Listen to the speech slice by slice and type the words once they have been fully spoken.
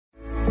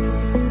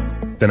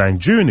The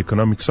Nigerian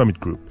Economic Summit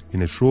Group,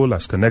 in its role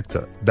as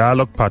connector,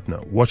 dialogue partner,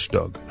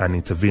 watchdog, and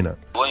intervener,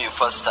 when you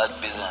first start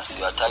business,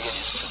 your target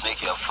is to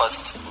make your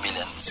first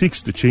million.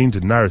 Seeks to change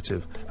the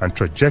narrative and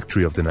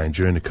trajectory of the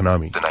Nigerian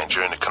economy.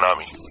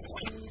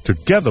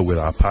 Together with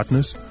our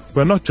partners,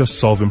 we're not just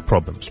solving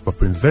problems, but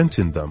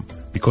preventing them,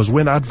 because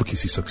when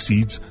advocacy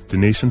succeeds, the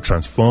nation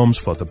transforms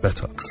for the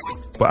better.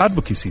 But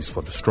advocacy is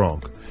for the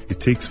strong.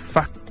 It takes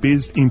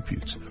fact-based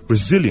inputs,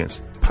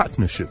 resilience,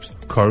 partnerships,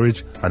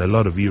 courage, and a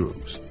lot of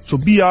heroes. So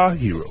be our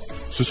hero.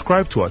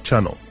 Subscribe to our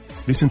channel,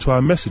 listen to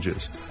our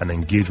messages, and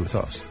engage with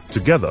us.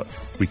 Together,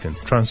 we can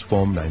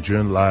transform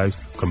Nigerian lives,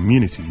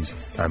 communities,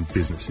 and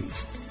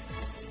businesses.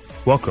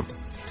 Welcome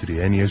to the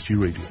NESG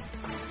Radio.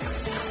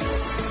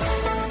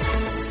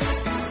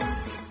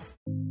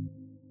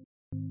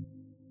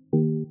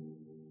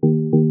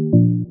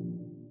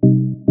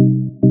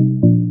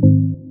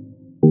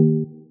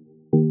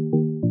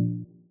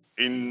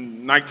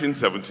 In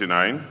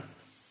 1979,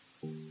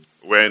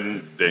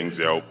 when Deng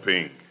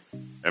Xiaoping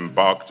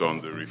embarked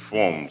on the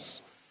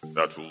reforms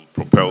that will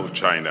propel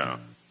China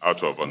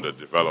out of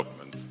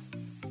underdevelopment,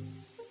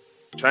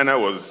 China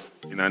was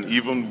in an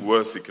even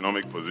worse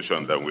economic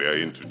position than we are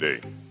in today.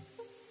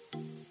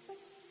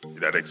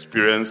 It had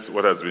experienced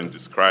what has been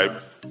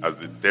described as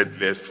the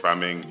deadliest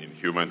famine in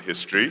human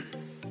history,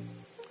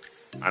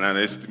 and an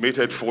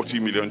estimated 40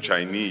 million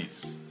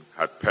Chinese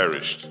had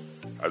perished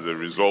as a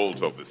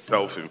result of the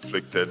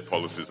self-inflicted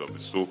policies of the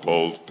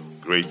so-called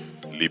Great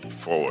Leap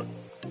Forward.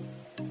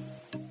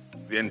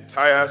 The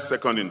entire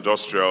Second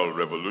Industrial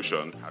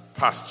Revolution had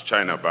passed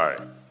China by.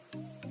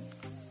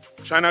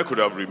 China could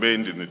have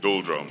remained in the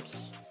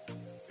doldrums,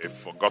 a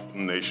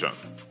forgotten nation.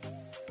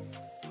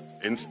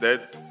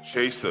 Instead,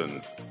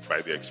 chastened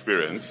by the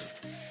experience,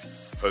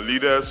 her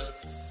leaders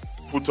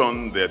put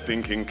on their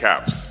thinking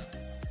caps,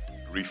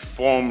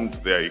 reformed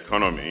their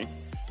economy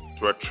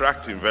to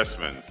attract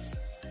investments,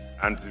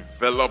 and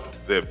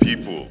developed their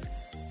people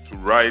to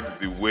ride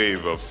the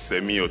wave of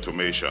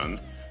semi-automation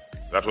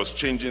that was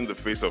changing the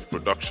face of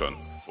production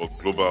for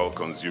global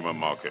consumer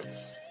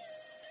markets.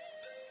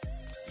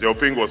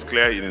 Xiaoping was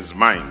clear in his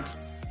mind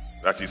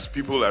that his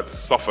people had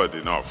suffered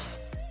enough,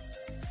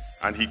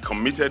 and he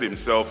committed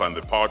himself and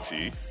the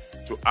party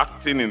to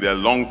acting in their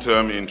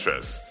long-term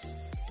interests.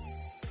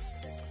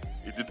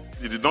 It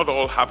did not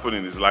all happen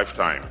in his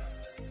lifetime,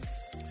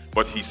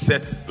 but he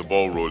set the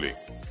ball rolling.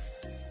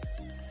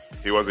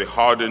 He was a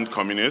hardened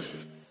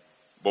communist,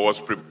 but was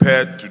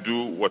prepared to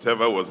do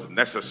whatever was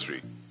necessary.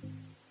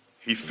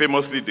 He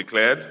famously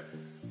declared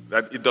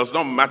that it does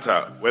not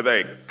matter whether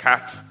a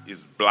cat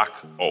is black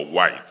or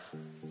white,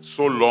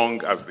 so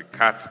long as the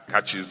cat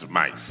catches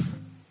mice.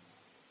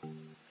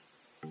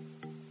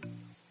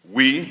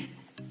 We,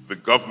 the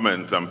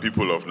government and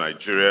people of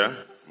Nigeria,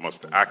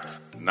 must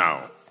act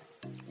now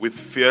with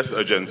fierce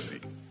urgency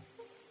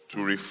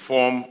to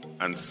reform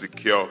and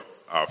secure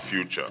our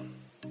future.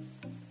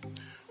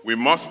 We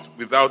must,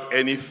 without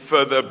any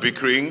further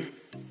bickering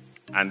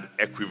and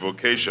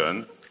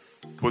equivocation,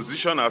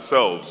 position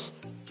ourselves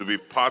to be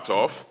part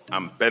of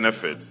and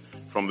benefit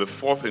from the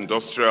fourth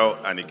industrial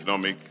and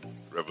economic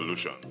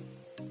revolution.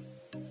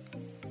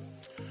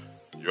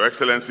 Your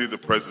Excellency, the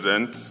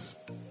President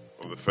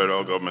of the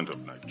Federal Government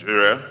of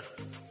Nigeria,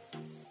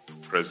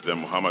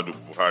 President Muhammadu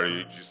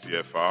Buhari,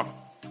 GCFR,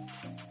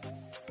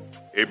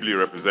 ably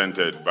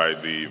represented by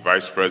the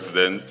Vice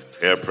President,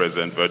 here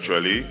present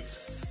virtually,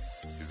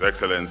 His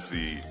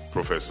Excellency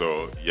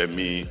Professor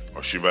Yemi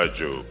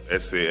Osinbajo,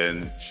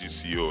 SAN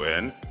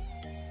GCON,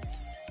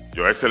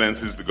 Your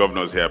Excellencies, the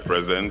governors here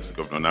present,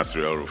 Governor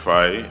Nasir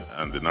El-Rufai,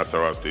 and the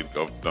Nasarawa State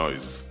Governor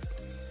is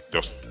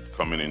just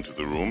coming into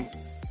the room.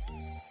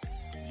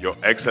 Your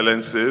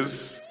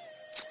Excellencies,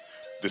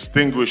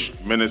 distinguished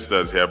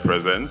ministers here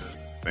present,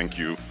 thank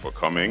you for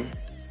coming.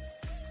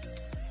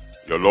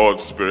 Your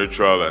Lords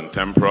Spiritual and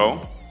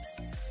Temporal,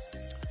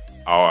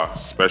 our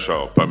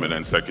special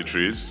permanent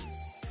secretaries,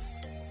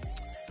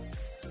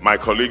 my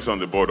colleagues on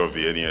the board of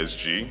the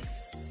NESG,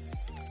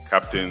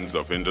 captains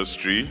of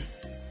industry,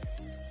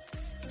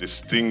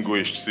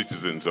 distinguished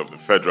citizens of the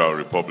Federal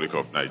Republic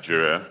of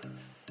Nigeria,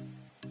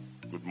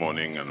 good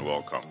morning and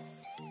welcome.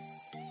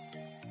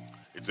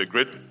 It's a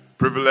great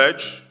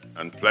privilege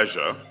and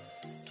pleasure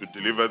to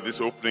deliver this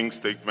opening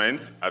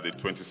statement at the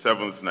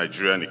 27th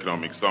Nigerian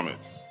Economic Summit.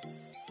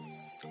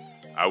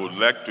 I would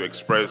like to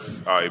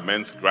express our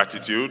immense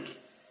gratitude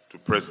to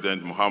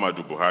President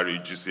Muhammadu Buhari,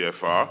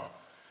 GCFR,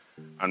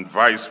 and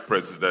Vice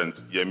President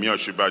Yemi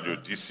Osinbajo,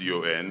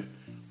 DCON,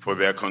 for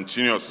their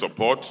continuous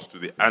support to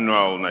the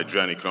annual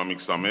Nigerian Economic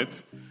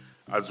Summit,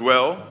 as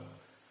well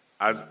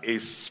as a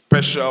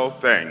special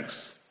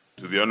thanks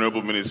to the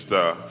Honorable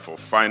Minister for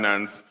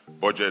Finance,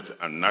 Budget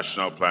and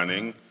National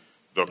Planning,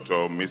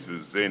 Dr. Mrs.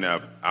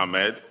 Zainab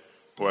Ahmed,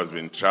 who has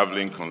been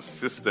traveling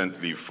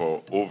consistently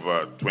for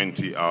over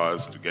 20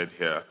 hours to get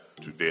here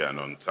today and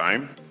on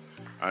time.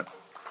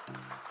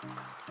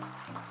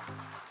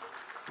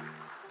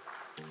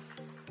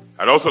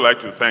 I'd also like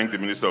to thank the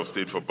Minister of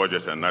State for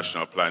Budget and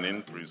National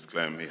Planning, Prince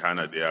Clem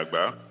Ihana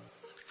Deagba,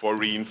 for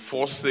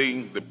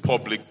reinforcing the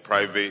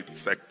public-private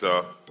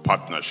sector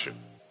partnership.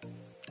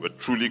 We're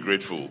truly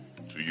grateful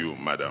to you,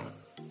 Madam.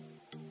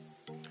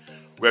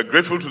 We're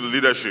grateful to the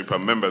leadership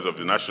and members of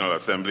the National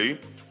Assembly,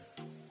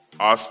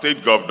 our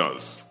state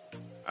governors,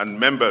 and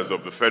members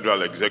of the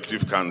Federal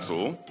Executive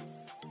Council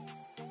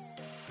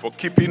for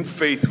keeping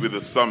faith with the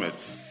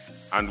summit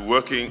and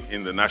working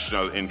in the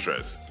national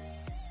interest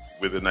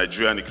with the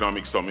Nigerian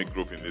Economic Summit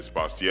Group in these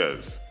past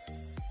years.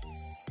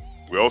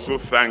 We also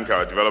thank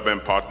our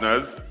development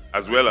partners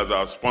as well as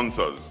our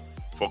sponsors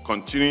for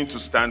continuing to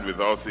stand with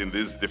us in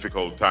these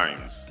difficult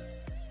times.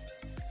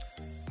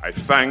 I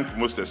thank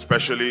most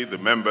especially the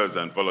members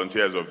and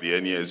volunteers of the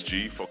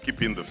NESG for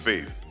keeping the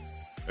faith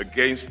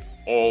against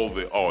all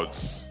the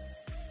odds.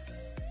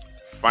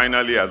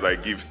 Finally, as I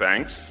give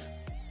thanks,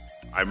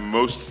 I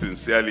most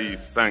sincerely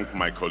thank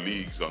my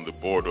colleagues on the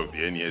board of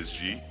the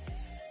NESG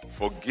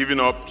for giving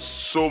up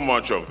so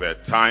much of their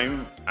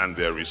time and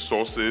their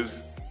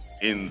resources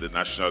in the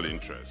national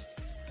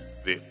interest.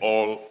 They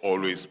all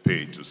always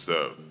pay to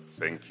serve.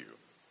 Thank you.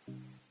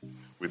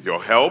 With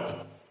your help,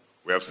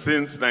 we have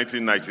since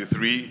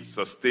 1993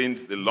 sustained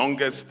the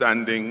longest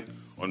standing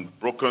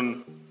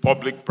unbroken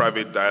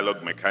public-private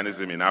dialogue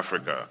mechanism in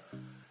Africa,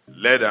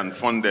 led and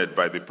funded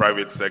by the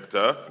private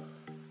sector,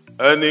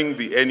 earning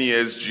the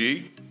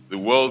NESG the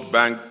World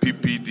Bank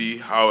PPD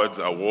Howard's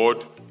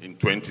Award in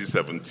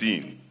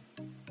 2017.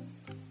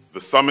 The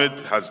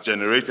summit has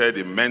generated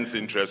immense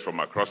interest from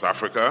across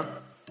Africa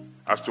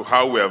as to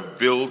how we have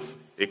built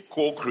a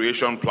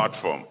co-creation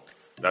platform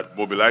that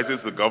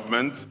mobilizes the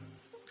government,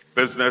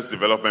 business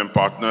development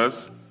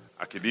partners,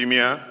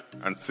 academia,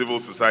 and civil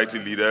society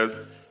leaders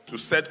to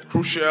set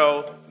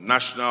crucial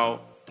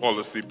national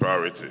policy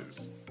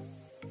priorities.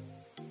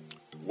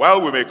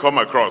 While we may come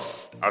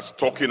across as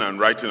talking and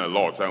writing a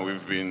lot, and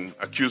we've been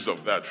accused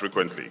of that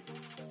frequently,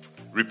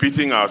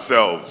 repeating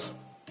ourselves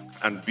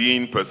and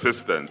being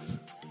persistent,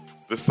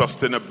 the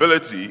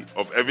sustainability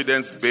of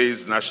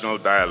evidence-based national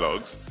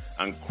dialogues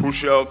and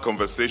crucial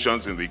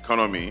conversations in the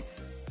economy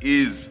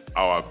is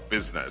our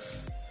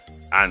business,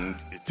 and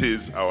it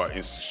is our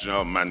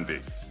institutional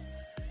mandate.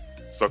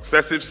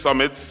 Successive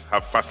summits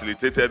have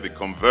facilitated the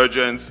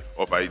convergence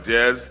of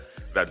ideas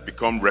that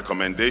become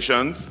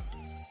recommendations,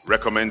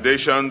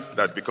 recommendations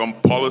that become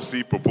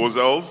policy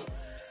proposals,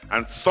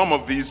 and some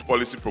of these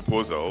policy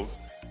proposals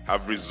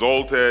have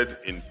resulted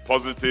in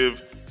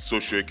positive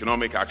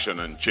socioeconomic action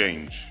and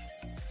change.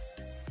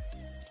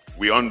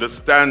 We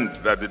understand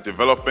that the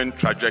development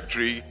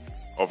trajectory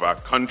of our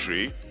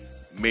country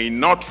may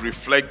not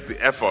reflect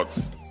the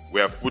efforts we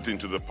have put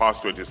into the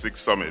past 26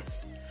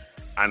 summits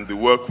and the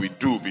work we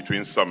do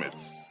between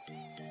summits.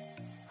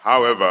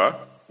 However,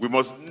 we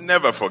must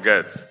never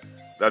forget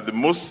that the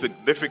most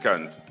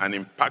significant and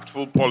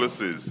impactful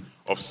policies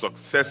of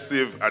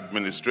successive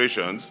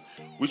administrations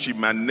which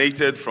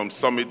emanated from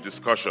summit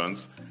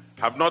discussions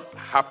have not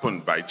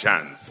happened by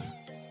chance,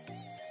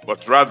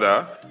 but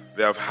rather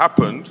they have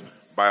happened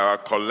by our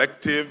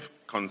collective,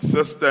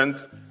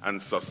 consistent,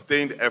 and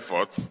sustained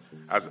efforts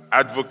as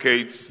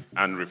advocates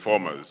and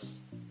reformers.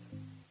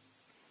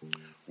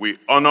 We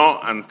honor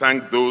and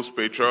thank those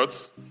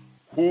patriots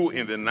who,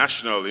 in the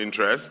national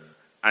interest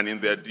and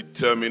in their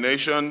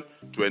determination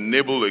to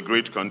enable a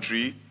great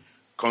country,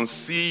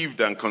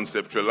 conceived and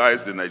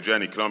conceptualized the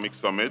Nigerian Economic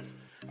Summit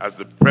as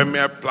the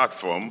premier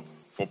platform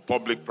for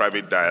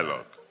public-private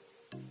dialogue.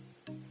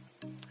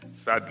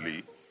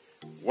 Sadly,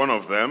 one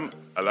of them,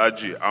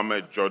 Alhaji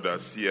Ahmed Jordan,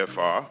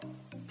 CFR,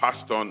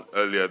 passed on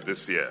earlier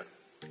this year.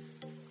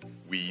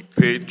 We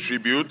paid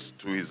tribute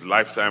to his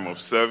lifetime of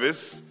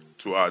service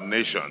to our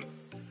nation,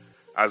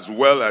 as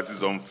well as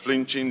his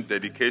unflinching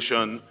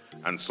dedication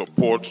and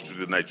support to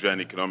the Nigerian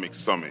Economic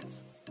Summit.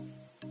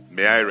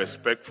 May I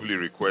respectfully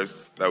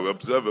request that we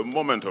observe a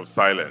moment of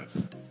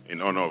silence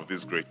in honor of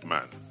this great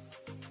man,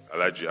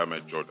 Alhaji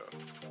Ahmed Jordan.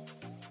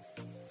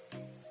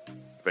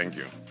 Thank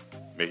you.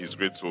 May his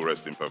great soul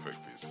rest in perfect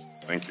peace.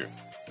 Thank you.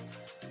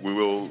 We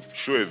will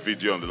show a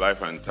video on the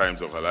life and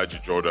times of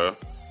Alhaji Jordan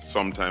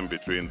sometime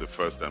between the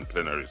first and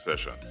plenary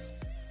sessions.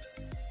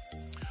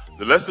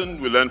 The lesson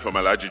we learned from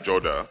Alhaji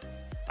Jordan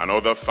and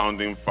other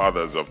founding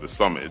fathers of the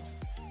summit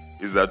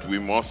is that we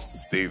must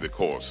stay the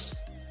course.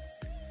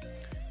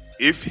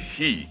 If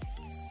he,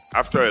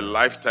 after a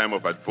lifetime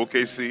of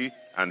advocacy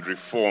and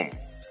reform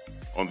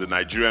on the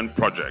Nigerian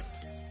project,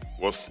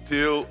 was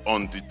still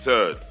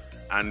undeterred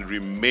and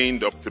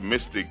remained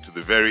optimistic to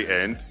the very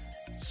end,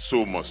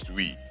 so must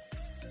we.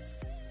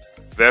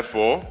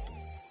 Therefore,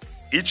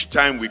 each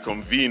time we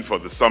convene for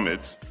the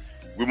summit,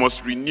 we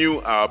must renew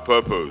our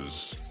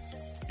purpose.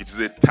 It is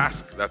a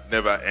task that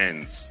never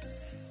ends,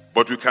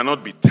 but we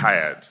cannot be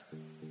tired.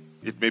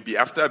 It may be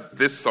after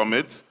this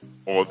summit,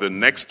 or the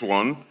next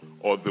one,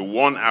 or the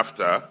one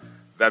after,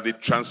 that the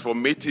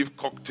transformative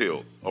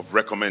cocktail of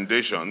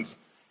recommendations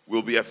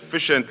will be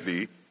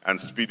efficiently and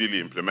speedily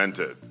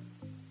implemented.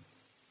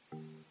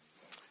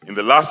 In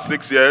the last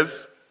 6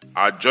 years,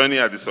 our journey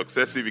at the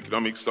successive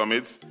economic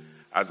summits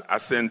has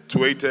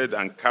accentuated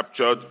and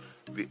captured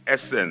the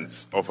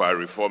essence of our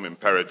reform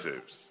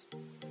imperatives.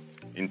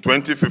 In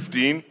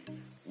 2015,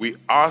 we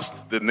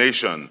asked the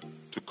nation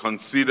to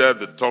consider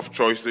the tough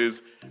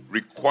choices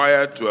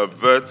required to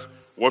avert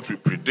what we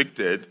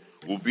predicted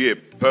will be a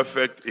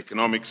perfect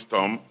economic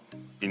storm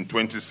in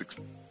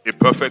 2016. A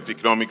perfect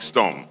economic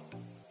storm.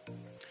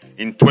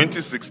 In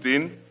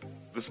 2016,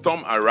 the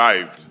storm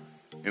arrived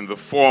in the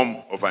form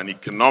of an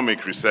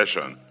economic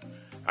recession.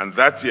 And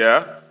that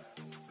year,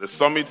 the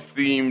summit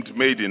themed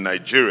Made in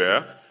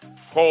Nigeria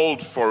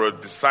called for a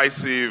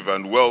decisive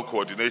and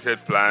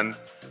well-coordinated plan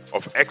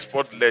of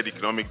export-led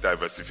economic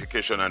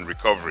diversification and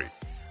recovery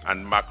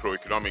and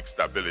macroeconomic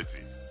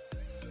stability,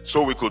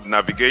 so we could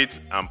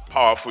navigate and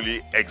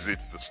powerfully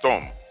exit the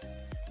storm.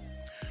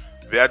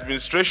 The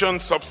administration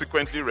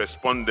subsequently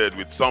responded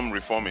with some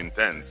reform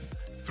intents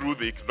through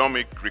the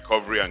Economic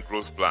Recovery and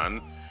Growth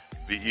Plan,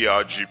 the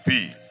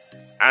ERGP,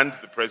 and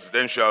the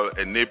Presidential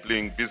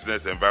Enabling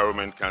Business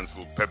Environment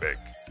Council, PEBEC,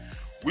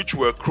 which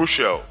were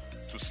crucial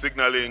to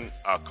signaling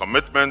our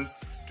commitment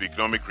to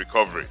economic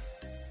recovery.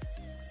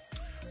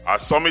 Our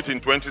summit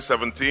in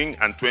 2017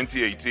 and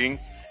 2018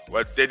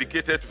 were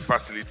dedicated to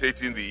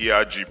facilitating the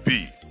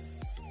ERGP.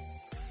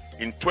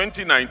 In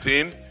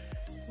 2019,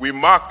 we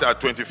marked our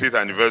 25th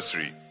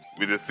anniversary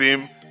with the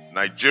theme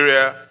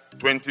Nigeria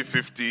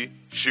 2050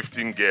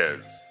 Shifting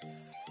Gears.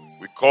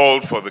 We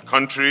called for the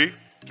country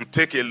to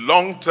take a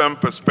long-term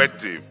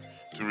perspective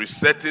to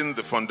resetting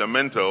the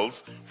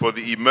fundamentals for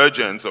the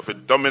emergence of a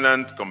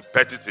dominant,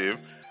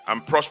 competitive,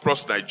 and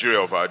prosperous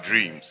Nigeria of our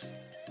dreams.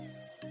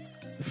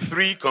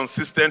 3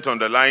 consistent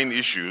underlying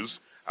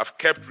issues have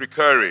kept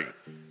recurring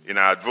in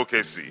our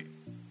advocacy: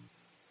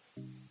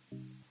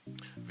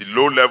 the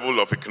low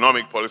level of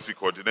economic policy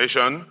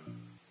coordination,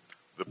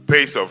 the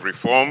pace of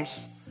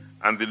reforms,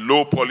 and the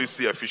low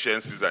policy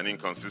efficiencies and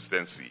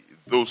inconsistency.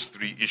 Those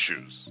 3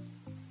 issues.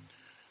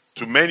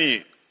 Too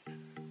many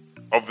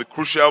of the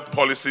crucial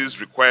policies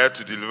required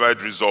to deliver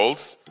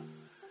results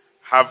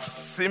have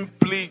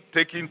simply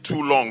taken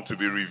too long to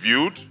be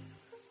reviewed,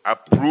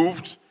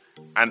 approved,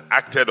 and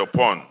acted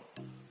upon,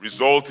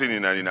 resulting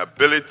in an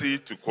inability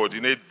to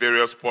coordinate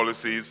various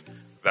policies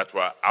that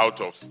were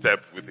out of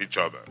step with each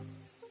other.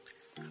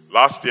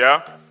 Last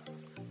year,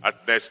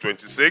 at NEST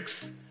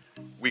 26,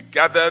 we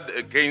gathered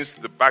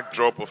against the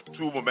backdrop of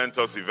 2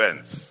 momentous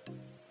events.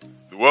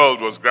 The world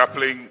was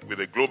grappling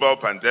with a global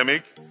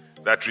pandemic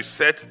that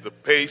reset the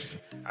pace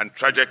and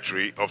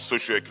trajectory of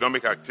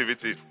socioeconomic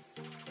activity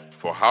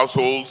for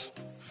households,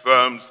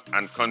 firms,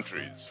 and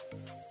countries.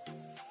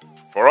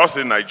 For us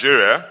in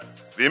Nigeria,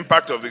 the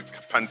impact of the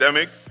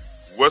pandemic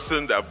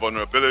worsened our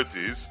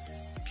vulnerabilities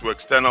to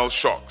external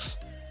shocks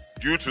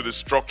due to the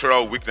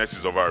structural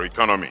weaknesses of our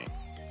economy,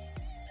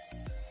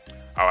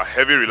 our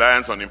heavy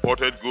reliance on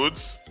imported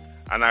goods,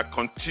 and our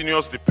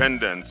continuous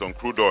dependence on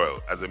crude oil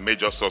as a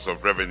major source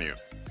of revenue.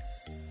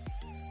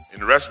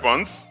 In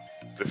response,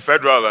 the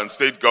federal and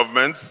state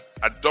governments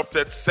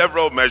adopted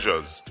several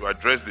measures to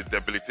address the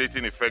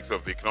debilitating effects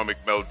of the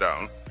economic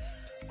meltdown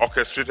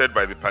orchestrated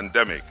by the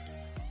pandemic,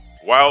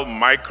 while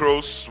micro,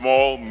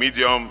 small,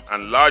 medium,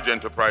 and large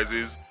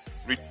enterprises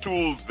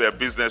retooled their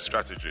business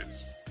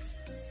strategies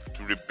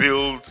to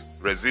rebuild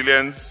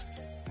resilience,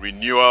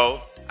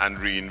 renewal, and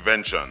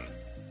reinvention.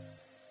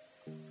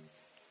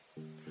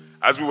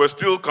 As we were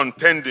still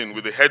contending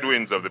with the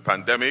headwinds of the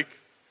pandemic,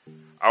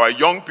 our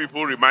young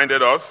people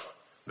reminded us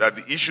that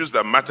the issues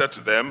that matter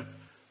to them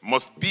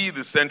must be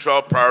the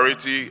central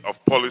priority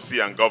of policy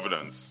and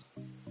governance.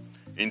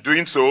 In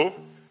doing so,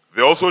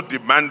 they also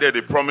demanded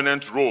a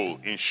prominent role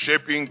in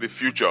shaping the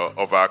future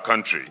of our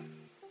country.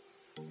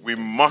 We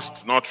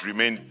must not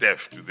remain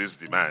deaf to these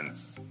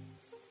demands.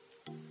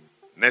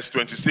 NEST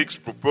 26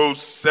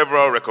 proposed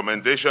several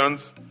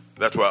recommendations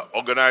that were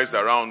organized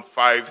around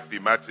 5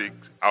 thematic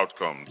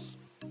outcomes.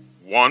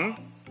 1,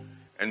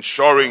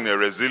 ensuring a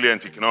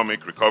resilient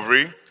economic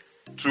recovery.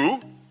 2,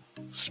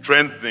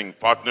 strengthening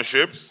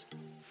partnerships.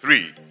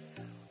 3,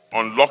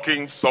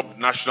 unlocking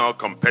subnational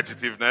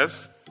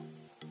competitiveness.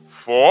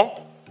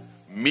 4,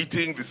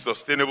 meeting the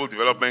Sustainable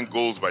Development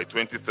Goals by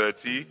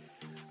 2030.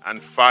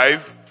 And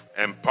 5,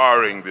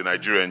 empowering the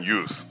Nigerian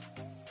youth.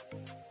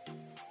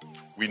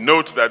 We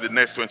note that the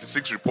NEST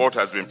 26 report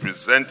has been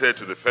presented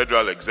to the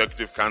Federal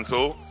Executive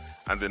Council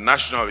and the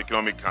National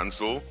Economic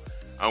Council,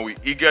 and we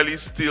eagerly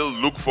still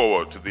look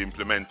forward to the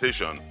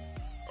implementation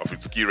of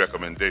its key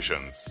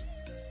recommendations.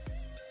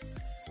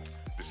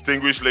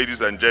 Distinguished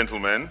ladies and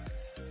gentlemen,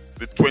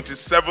 the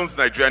 27th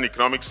Nigerian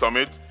Economic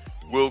Summit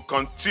will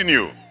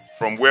continue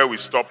from where we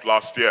stopped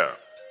last year,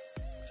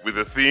 with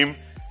the theme,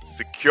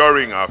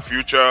 Securing Our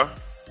Future,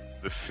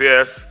 the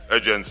Fierce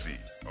Urgency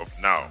of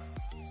Now.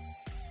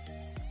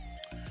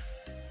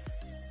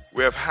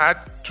 We have had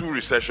 2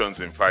 recessions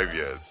in 5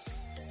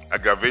 years,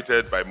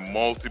 aggravated by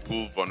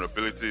multiple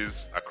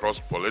vulnerabilities across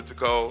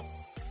political,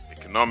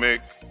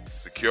 economic,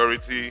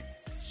 security,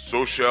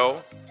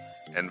 social,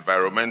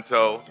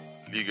 environmental,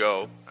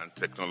 legal, and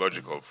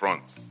technological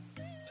fronts.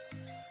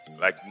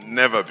 Like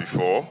never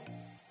before,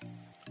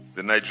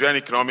 the Nigerian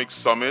Economic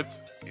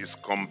Summit is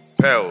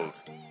compelled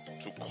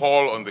to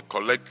call on the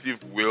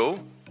collective will,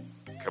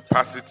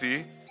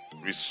 capacity,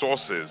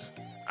 resources,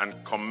 and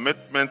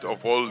commitment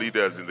of all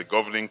leaders in the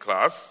governing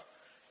class,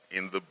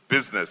 in the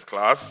business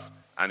class,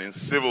 and in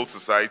civil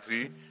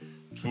society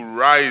to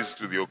rise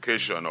to the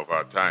occasion of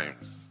our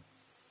times.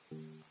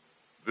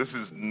 This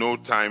is no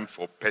time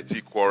for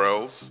petty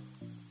quarrels,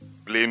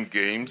 blame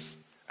games,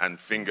 and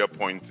finger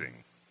pointing.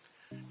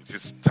 It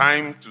is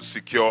time to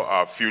secure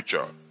our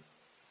future,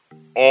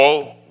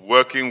 all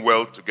working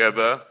well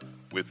together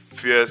with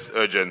fierce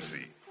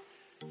urgency,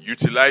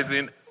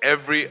 utilizing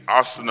every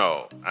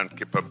arsenal and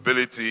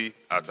capability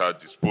at our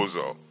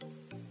disposal.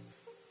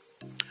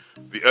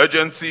 The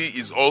urgency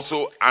is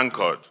also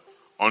anchored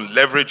on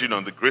leveraging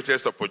on the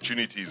greatest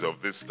opportunities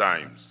of these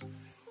times,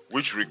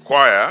 which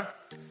require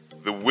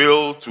the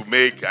will to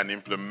make and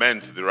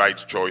implement the right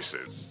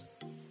choices.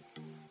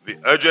 The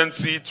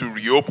urgency to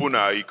reopen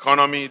our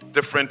economy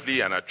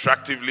differently and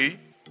attractively,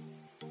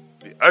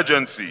 the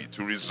urgency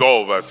to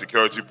resolve our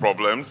security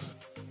problems,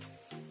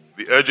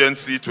 the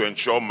urgency to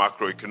ensure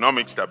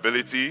macroeconomic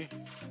stability,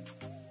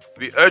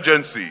 the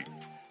urgency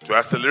to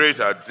accelerate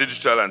our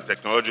digital and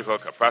technological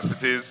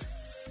capacities,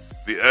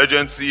 the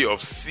urgency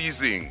of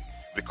seizing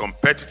the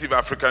competitive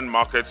African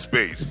market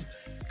space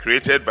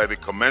created by the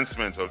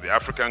commencement of the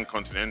African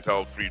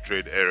Continental Free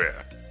Trade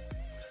Area,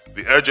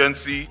 the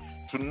urgency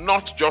to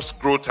not just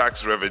grow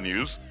tax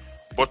revenues,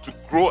 but to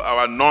grow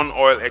our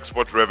non-oil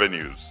export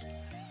revenues,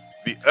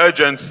 the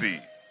urgency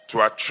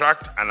to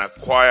attract and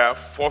acquire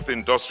fourth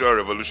industrial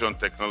revolution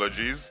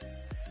technologies,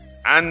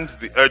 and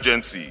the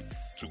urgency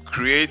to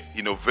create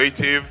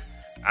innovative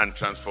and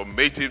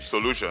transformative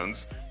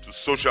solutions to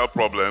social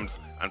problems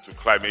and to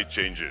climate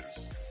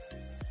changes.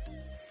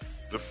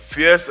 The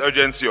fierce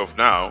urgency of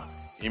now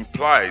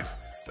implies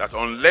that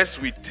unless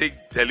we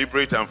take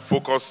deliberate and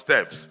focused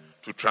steps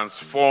to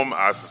transform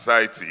our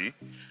society,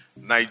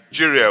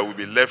 Nigeria will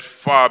be left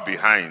far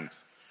behind,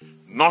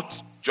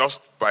 not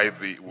just by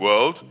the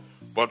world,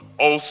 but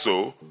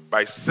also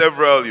by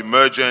several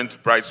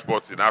emergent bright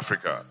spots in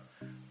Africa,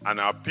 and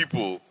our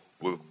people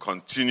will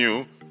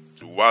continue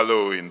to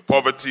wallow in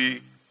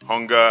poverty,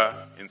 hunger,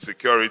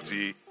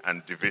 insecurity,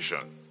 and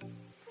division.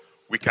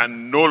 We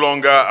can no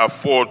longer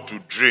afford to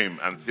dream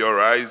and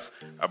theorize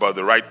about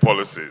the right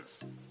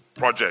policies,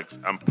 projects,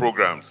 and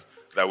programs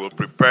that will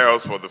prepare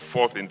us for the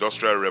fourth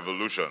industrial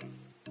revolution.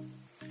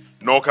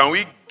 Nor can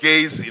we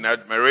gaze in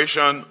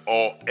admiration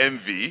or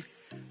envy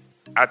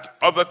at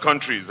other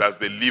countries as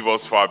they leave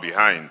us far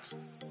behind.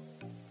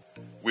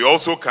 We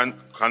also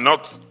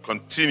cannot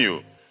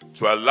continue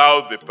to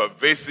allow the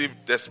pervasive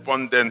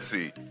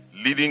despondency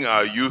leading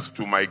our youth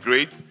to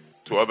migrate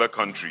to other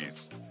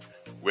countries.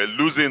 We're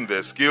losing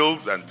their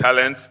skills and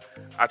talent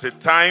at a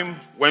time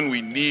when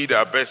we need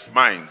our best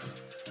minds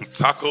to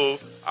tackle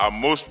our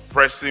most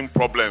pressing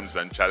problems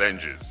and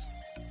challenges.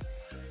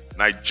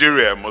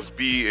 Nigeria must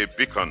be a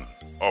beacon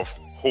of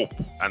hope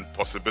and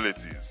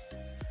possibilities.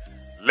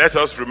 Let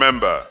us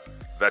remember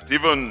that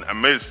even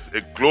amidst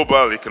a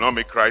global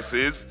economic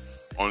crisis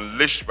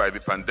unleashed by the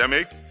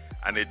pandemic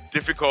and a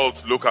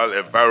difficult local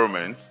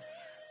environment,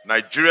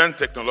 Nigerian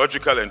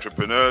technological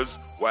entrepreneurs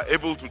were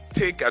able to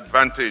take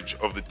advantage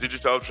of the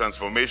digital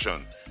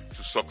transformation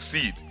to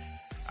succeed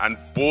and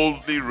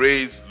boldly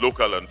raise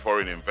local and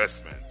foreign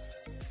investment.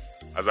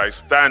 As I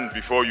stand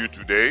before you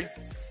today,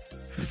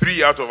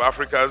 3 out of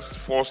Africa's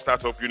 4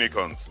 startup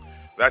unicorns,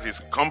 that is,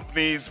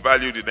 companies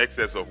valued in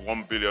excess of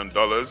 $1 billion,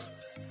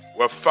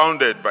 were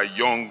founded by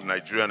young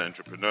Nigerian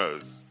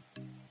entrepreneurs.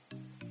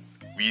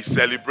 We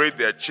celebrate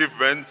the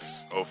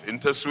achievements of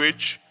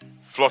InterSwitch,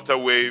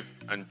 Flutterwave,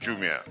 and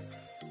Jumia.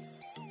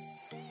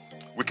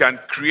 We can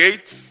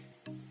create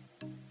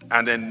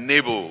and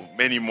enable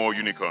many more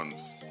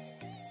unicorns.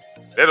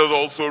 Let us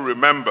also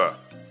remember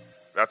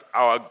that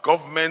our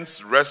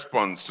government's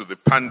response to the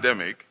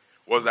pandemic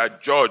was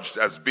adjudged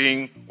as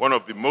being one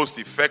of the most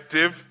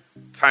effective,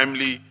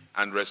 timely,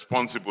 and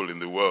responsible in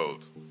the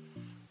world.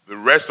 The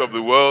rest of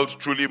the world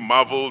truly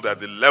marveled at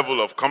the level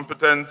of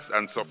competence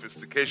and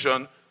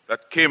sophistication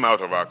that came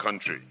out of our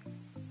country.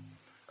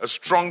 A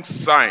strong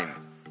sign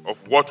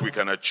of what we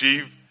can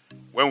achieve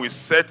when we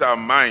set our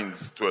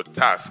minds to a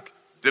task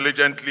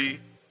diligently,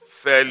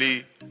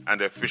 fairly,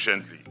 and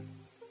efficiently.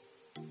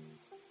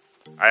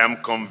 I am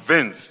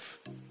convinced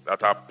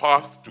that our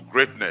path to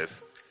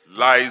greatness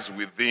lies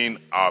within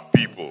our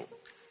people,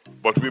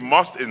 but we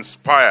must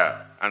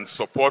inspire and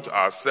support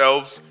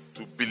ourselves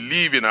to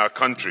believe in our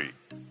country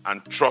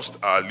and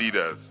trust our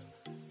leaders.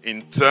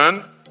 In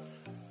turn,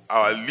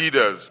 our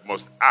leaders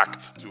must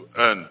act to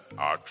earn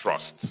our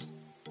trust.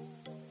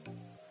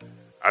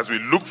 As we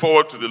look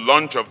forward to the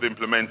launch of the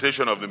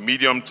implementation of the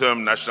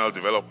Medium-Term National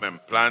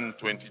Development Plan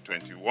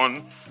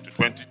 2021 to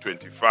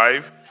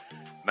 2025,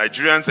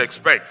 Nigerians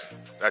expect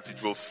that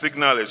it will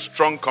signal a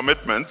strong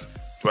commitment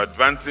to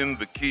advancing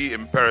the key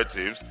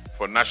imperatives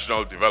for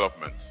national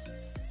development.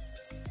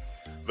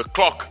 The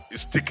clock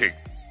is ticking,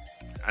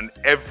 and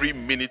every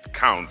minute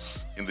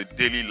counts in the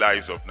daily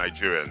lives of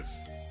Nigerians.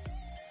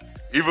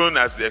 Even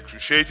as the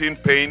excruciating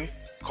pain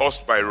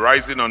caused by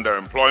rising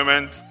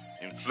underemployment,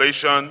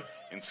 inflation,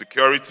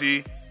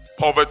 insecurity,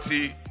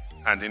 poverty,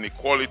 and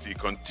inequality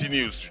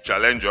continues to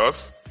challenge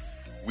us,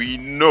 we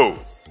know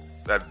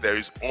that there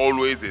is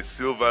always a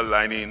silver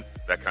lining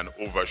that can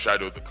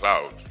overshadow the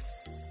cloud.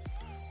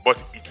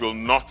 But it will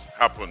not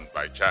happen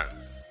by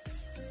chance.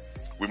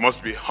 We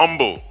must be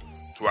humble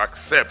to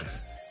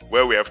accept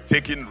where we have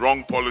taken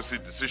wrong policy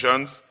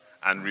decisions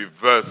and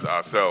reverse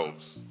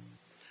ourselves.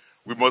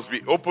 We must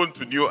be open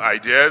to new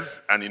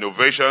ideas and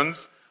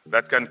innovations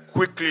that can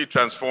quickly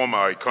transform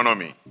our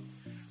economy.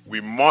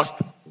 We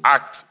must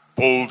act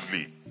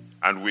boldly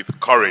and with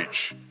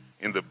courage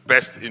in the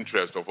best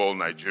interest of all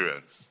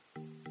Nigerians.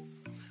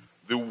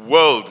 The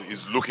world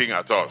is looking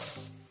at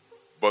us,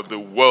 but the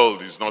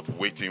world is not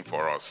waiting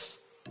for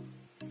us.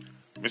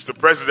 Mr.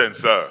 President,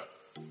 sir,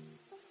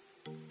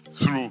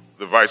 through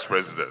the Vice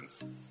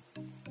President,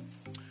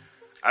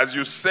 as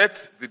you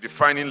set the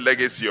defining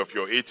legacy of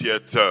your 8-year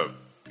term,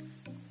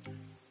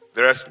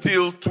 there are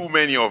still too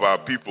many of our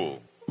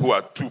people who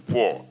are too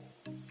poor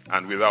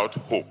and without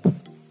hope.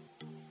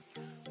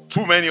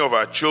 Too many of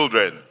our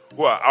children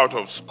who are out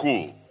of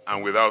school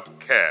and without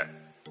care.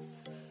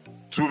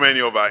 Too many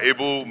of our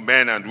able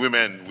men and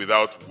women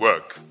without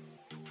work.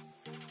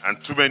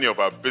 And too many of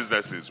our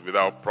businesses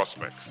without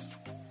prospects.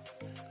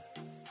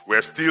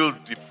 We're still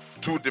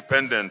too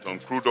dependent on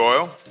crude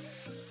oil,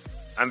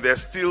 and there are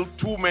still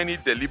too many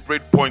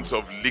deliberate points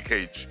of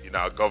leakage in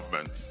our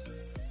government.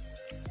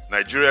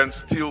 Nigerians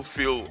still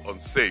feel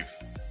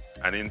unsafe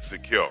and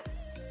insecure.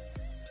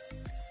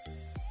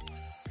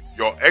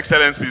 Your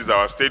Excellencies,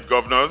 our state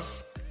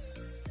governors,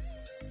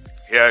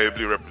 here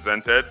ably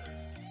represented,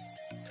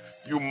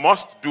 you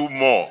must do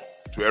more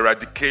to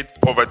eradicate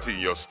poverty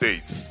in your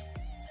states.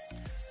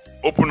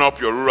 Open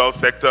up your rural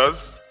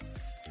sectors,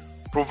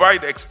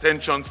 provide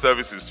extension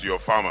services to your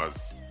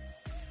farmers,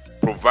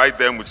 provide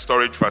them with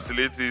storage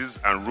facilities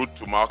and route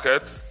to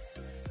markets,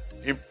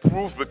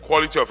 improve the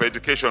quality of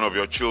education of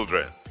your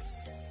children,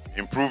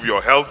 improve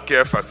your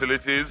healthcare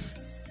facilities,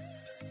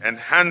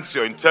 enhance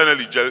your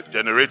internally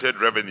generated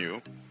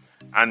revenue,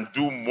 and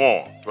do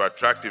more to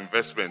attract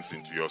investments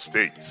into your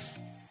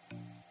states.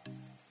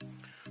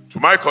 To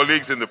my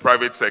colleagues in the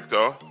private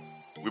sector,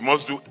 we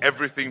must do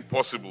everything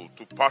possible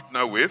to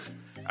partner with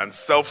and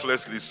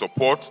selflessly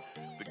support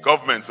the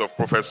governments of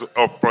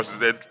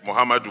President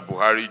Muhammadu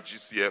Buhari,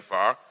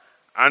 GCFR,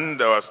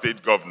 and our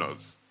state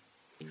governors,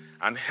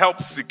 and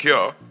help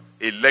secure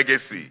a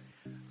legacy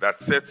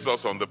that sets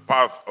us on the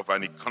path of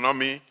an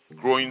economy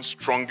growing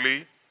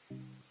strongly,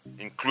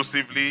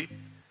 inclusively,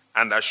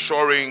 and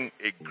assuring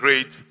a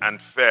great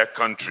and fair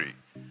country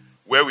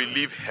where we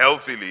live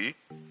healthily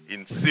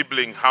in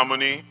sibling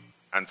harmony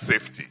and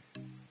safety.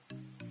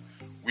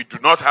 We do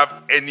not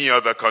have any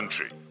other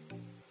country.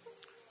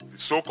 The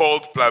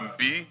so-called Plan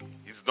B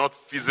is not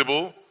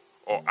feasible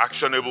or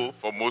actionable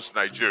for most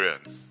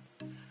Nigerians.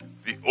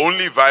 The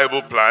only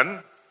viable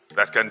plan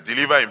that can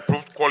deliver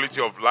improved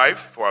quality of life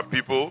for our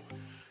people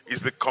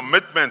is the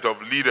commitment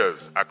of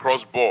leaders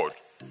across board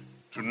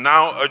to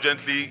now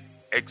urgently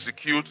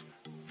execute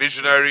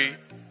visionary,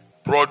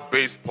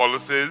 broad-based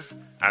policies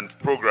and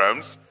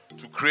programs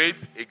to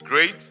create a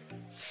great,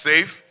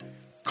 safe,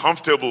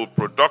 comfortable,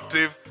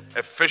 productive,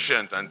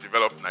 efficient, and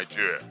developed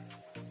Nigeria.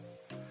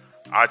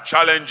 Our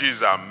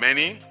challenges are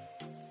many,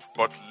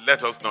 but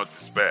let us not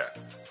despair.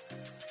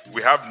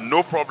 We have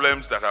no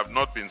problems that have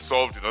not been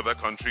solved in other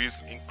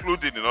countries,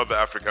 including in other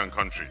African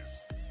countries.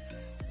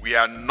 We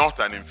are not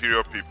an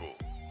inferior people.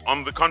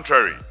 On the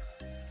contrary,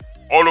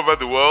 all over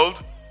the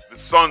world, the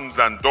sons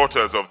and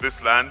daughters of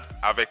this land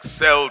have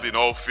excelled in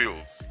all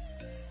fields.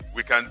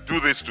 We can do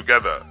this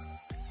together.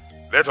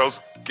 Let us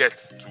get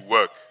to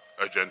work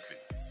urgently.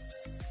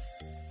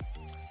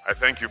 I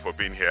thank you for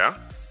being here.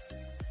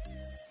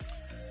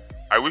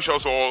 I wish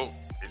us all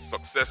a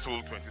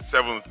successful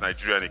 27th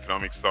Nigerian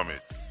Economic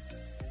Summit.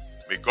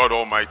 May God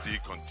Almighty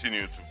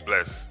continue to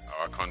bless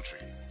our country.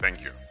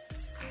 Thank you.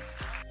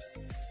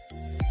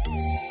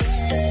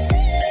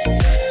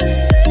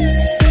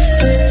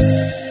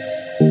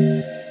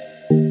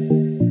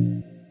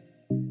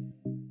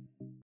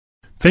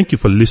 Thank you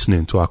for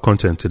listening to our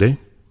content today.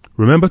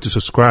 Remember to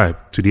subscribe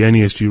to the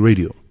NESG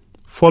Radio.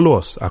 Follow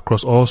us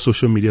across all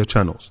social media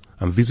channels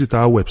and visit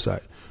our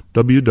website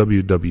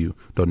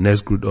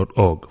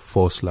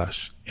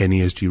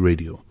www.nesgru.org/NESG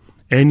Radio.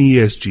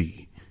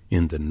 NESG,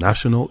 in the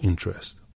national interest.